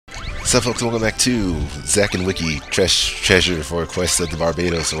So folks, welcome back to Zack and Wiki, treasure for Quest of the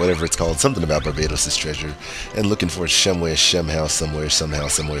Barbados, or whatever it's called, something about Barbados' treasure, and looking for it somewhere, somehow.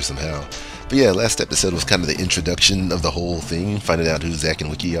 But yeah, last episode was kind of the introduction of the whole thing, finding out who Zack and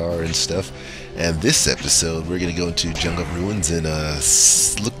Wiki are and stuff, and this episode we're going to go into Jungle Ruins and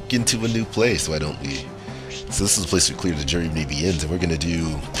look into a new place, why don't we? So this is the place where clear the journey begins, and we're going to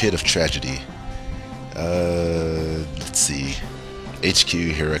do Pit of Tragedy. Let's see. HQ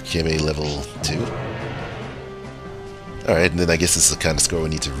Hirakime level 2. Alright, and then I guess this is the kind of score we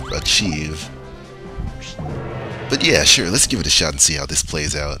need to achieve. But yeah, sure, let's give it a shot and see how this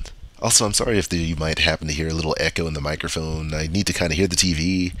plays out. Also, I'm sorry if you might happen to hear a little echo in the microphone. I need to kind of hear the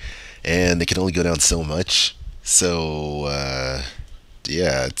TV, and it can only go down so much. So,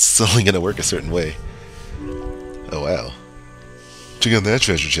 yeah, it's only going to work a certain way. Oh, wow. Check out that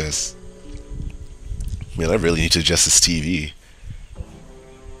treasure chest. Man, I really need to adjust this TV.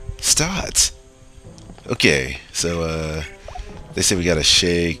 Start. Okay, so they say we gotta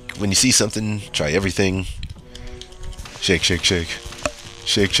shake. When you see something, try everything. Shake, shake, shake.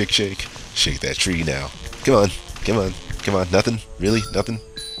 Shake, shake, shake. Shake that tree now. Come on, come on, come on. Nothing? Really? Nothing?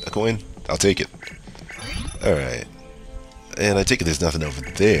 A coin? I'll take it. Alright. And I take it there's nothing over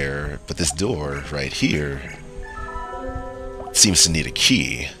there, but this door right here seems to need a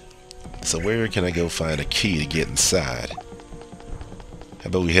key. So where can I go find a key to get inside? How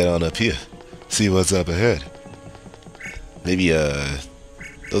about we head on up here? See what's up ahead. Maybe, oh,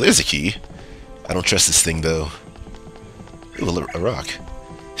 there's a key. I don't trust this thing, though. Ooh, a rock.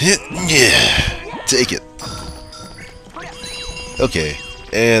 Yeah, take it. Okay,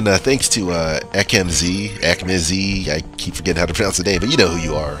 and thanks to Akmez, I keep forgetting how to pronounce the name, but you know who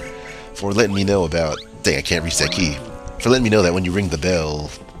you are, for letting me know about... Dang, I can't reach that key. For letting me know that when you ring the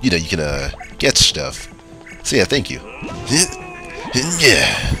bell, you know, you can get stuff. So yeah, thank you.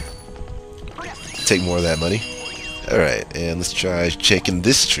 Yeah. Take more of that money. Alright, and let's try shaking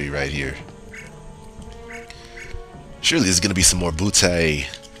this tree right here. Surely there's gonna be some more bootai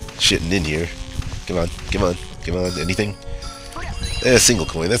shitting in here. Come on, come on, come on, anything? Single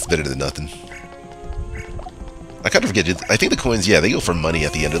coin, that's better than nothing. I kind of forget, I think the coins, yeah, they go for money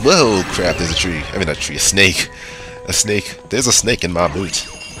at the end of... Whoa, crap, there's a tree. I mean, not a tree, a snake. A snake. There's a snake in my boot.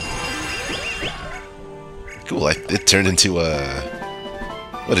 Cool, it turned into a...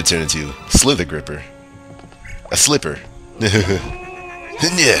 What did it turn into? Slither gripper. A slipper. Yeah.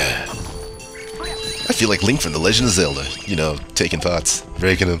 I feel like Link from The Legend of Zelda. You know, taking pots,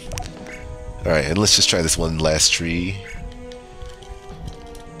 breaking them. Alright, and let's just try this one last tree.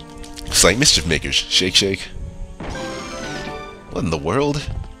 Looks like Mischief Makers. Shake, shake. What in the world?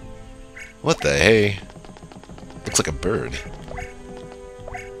 What the hey? Looks like a bird.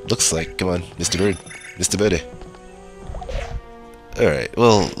 Looks like, come on, Mr. Bird. Mr. Birdie. Alright,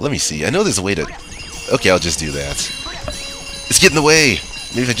 well, let me see. I know there's a way to... Okay, I'll just do that. It's getting in the way!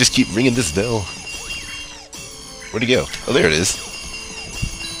 Maybe if I just keep ringing this bell. Where'd it go? Oh, there it is.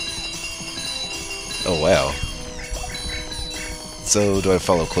 Oh, wow. So, do I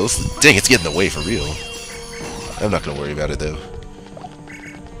follow closely? Dang, it's getting in the way for real. I'm not gonna worry about it, though.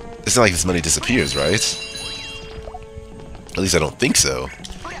 It's not like this money disappears, right? At least I don't think so.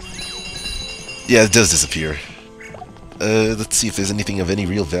 Yeah, it does disappear. Let's see if there's anything of any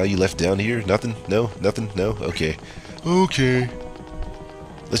real value left down here. Nothing? No? Nothing? No? Okay. Okay.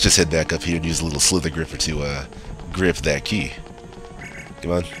 Let's just head back up here and use a little slither gripper to, grip that key.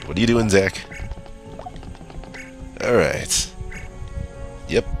 Come on. What are you doing, Zack? Alright.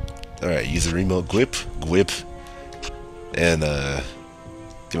 Yep. Alright, use a remote grip. And,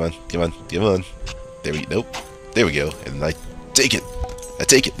 come on, come on, come on. There we... Nope. There we go. And I take it. I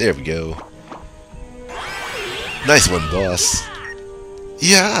take it. There we go. Nice one, boss.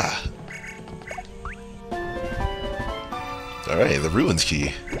 Yeah! Alright, the ruins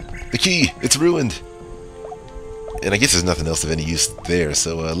key. The key! It's ruined! And I guess there's nothing else of any use there,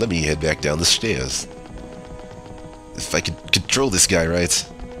 so let me head back down the stairs. If I could control this guy right.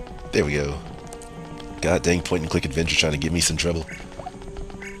 There we go. God dang point-and-click adventure trying to give me some trouble.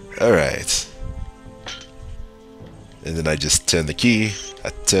 Alright. And then I just turn the key.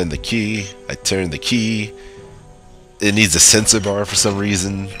 I turn the key. I turn the key. It needs a sensor bar for some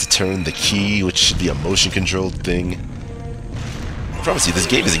reason to turn the key, which should be a motion-controlled thing. I promise you, this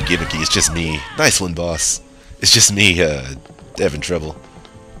game isn't gimmicky, it's just me. Nice one, boss. It's just me, having trouble.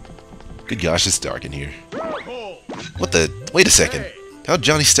 Good gosh, it's dark in here. What the... Wait a second. How'd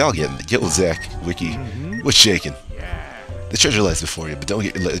Johnny Style get in? Yo, Zack, Wiki. What's shaking? The treasure lies before you, but don't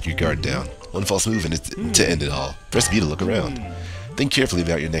let your guard down. One false move and it's to end it all. Press B to look around. Think carefully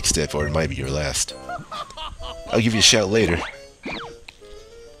about your next step, or it might be your last. I'll give you a shout later.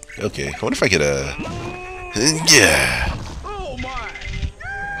 Okay, I wonder if I could, yeah!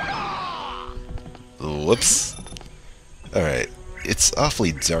 Whoops. Alright, it's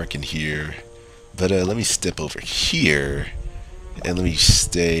awfully dark in here, but let me step over here, and let me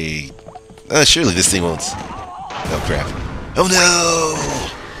stay... surely this thing won't... Oh crap. Oh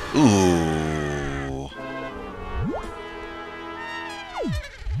no! Ooh.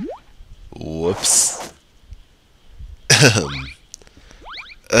 Whoops.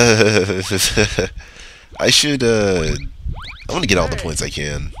 I should, I want to get all the points I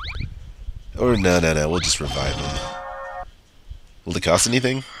can. Or no, we'll just revive them. Will it cost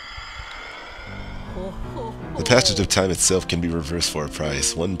anything? The passage of time itself can be reversed for a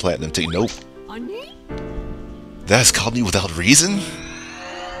price. 1 platinum ticket. Nope. That has called me without reason?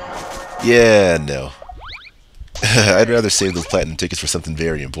 Yeah, no. I'd rather save those platinum tickets for something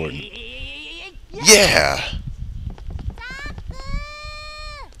very important. Yeah!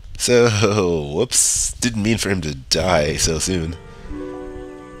 So, whoops. Didn't mean for him to die so soon.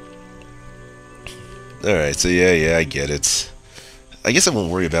 Alright, so yeah, I get it. I guess I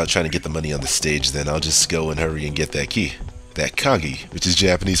won't worry about trying to get the money on the stage then. I'll just go and hurry and get that key. That kagi, which is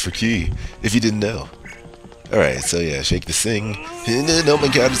Japanese for key, if you didn't know. Alright, so yeah, shake this thing. And then, oh my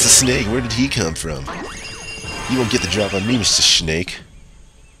god, it's a snake. Where did he come from? You won't get the drop on me, Mr. Snake.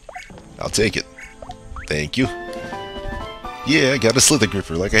 I'll take it. Thank you. Yeah, I got a slither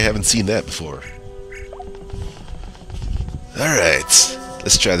gripper, like I haven't seen that before. Alright,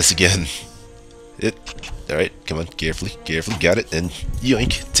 let's try this again. Alright, come on, carefully, got it, and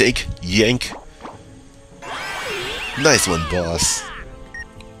yoink, take, yank. Nice one, boss.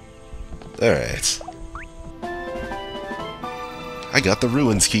 Alright. I got the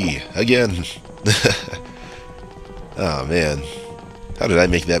ruins key, again. Oh man, how did I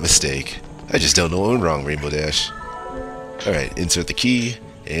make that mistake? I just don't know what went wrong, Rainbow Dash. Alright, insert the key,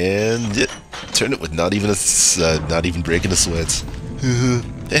 and turn it with not even breaking a sweat.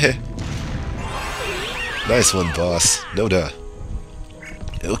 Nice one, boss. No duh.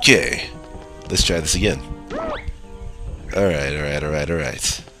 Okay, let's try this again. Alright.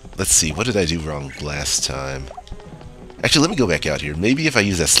 Let's see, what did I do wrong last time? Actually, let me go back out here. Maybe if I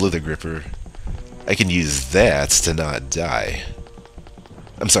use that slither gripper, I can use that to not die.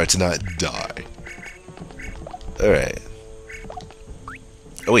 I'm sorry, to not die. Alright.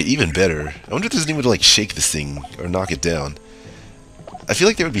 Oh wait, even better. I wonder if there's any way to like shake this thing or knock it down. I feel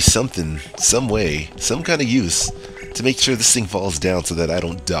like there would be something, some way, some kind of use to make sure this thing falls down so that I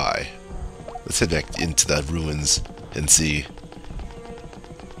don't die. Let's head back into the ruins and see.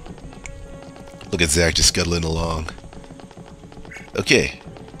 Look at Zack just scuttling along. Okay.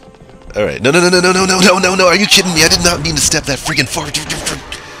 Alright. No. Are you kidding me? I did not mean to step that freaking far.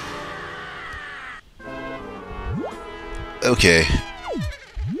 Okay.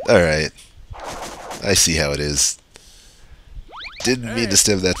 Alright. I see how it is. Didn't mean to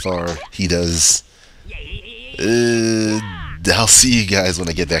step that far. He does. I'll see you guys when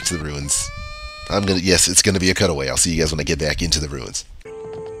I get back to the ruins. Yes, it's gonna be a cutaway. I'll see you guys when I get back into the ruins.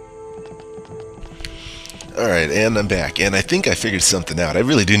 Alright, and I'm back, and I think I figured something out. I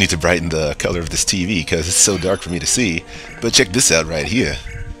really do need to brighten the color of this TV, because it's so dark for me to see. But check this out right here.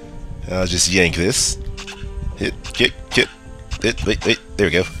 I'll just yank this. Hit, kick, hit. Wait, there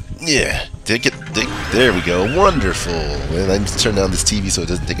we go. Yeah, take it, there we go. Wonderful. And I need to turn down this TV so it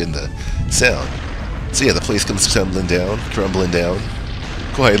doesn't take in the sound. So yeah, the place comes crumbling down.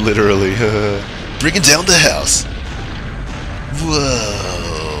 Quite literally. Bringing down the house. Whoa.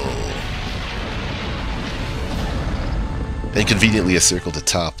 And conveniently a circle to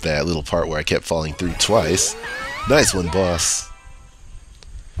top that little part where I kept falling through twice. Nice one, boss.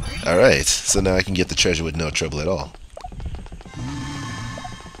 Alright, so now I can get the treasure with no trouble at all.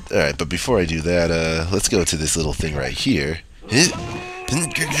 Alright, but before I do that, let's go to this little thing right here.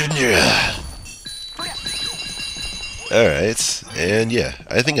 Alright, and yeah,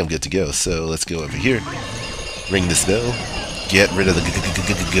 I think I'm good to go, so let's go over here. Ring this bell. Get rid of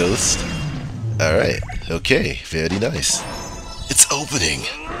the ghost. Alright, okay, very nice. It's opening!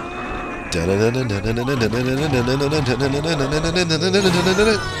 You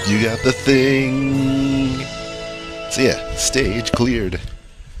got the thing! So yeah, stage cleared.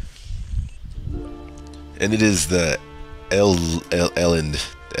 And it is the Elend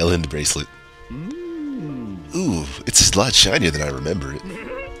bracelet. Ooh, it's a lot shinier than I remember it.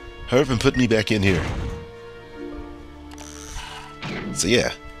 Hurry up and put me back in here. So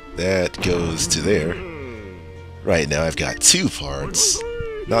yeah, that goes to there. Right, now I've got 2 parts.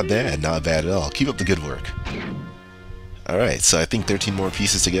 Not bad at all. Keep up the good work. Alright, so I think 13 more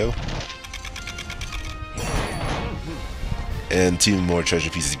pieces to go. And 2 more treasure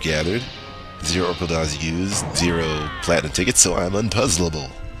pieces gathered. 0 Oracle Dollars used. 0 platinum tickets, so I'm unpuzzleable.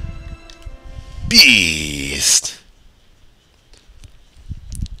 Beast!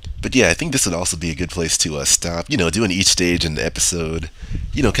 But yeah, I think this would also be a good place to stop. You know, doing each stage in the episode,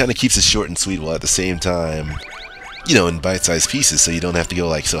 you know, kind of keeps it short and sweet while at the same time, you know, in bite-sized pieces, so you don't have to go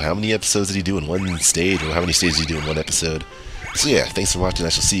like, so how many episodes did he do in one stage, or how many stages did he do in one episode? So yeah, thanks for watching. I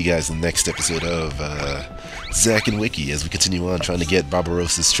shall see you guys in the next episode of Zack and Wiki as we continue on trying to get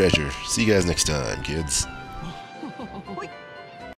Barbarossa's treasure. See you guys next time, kids.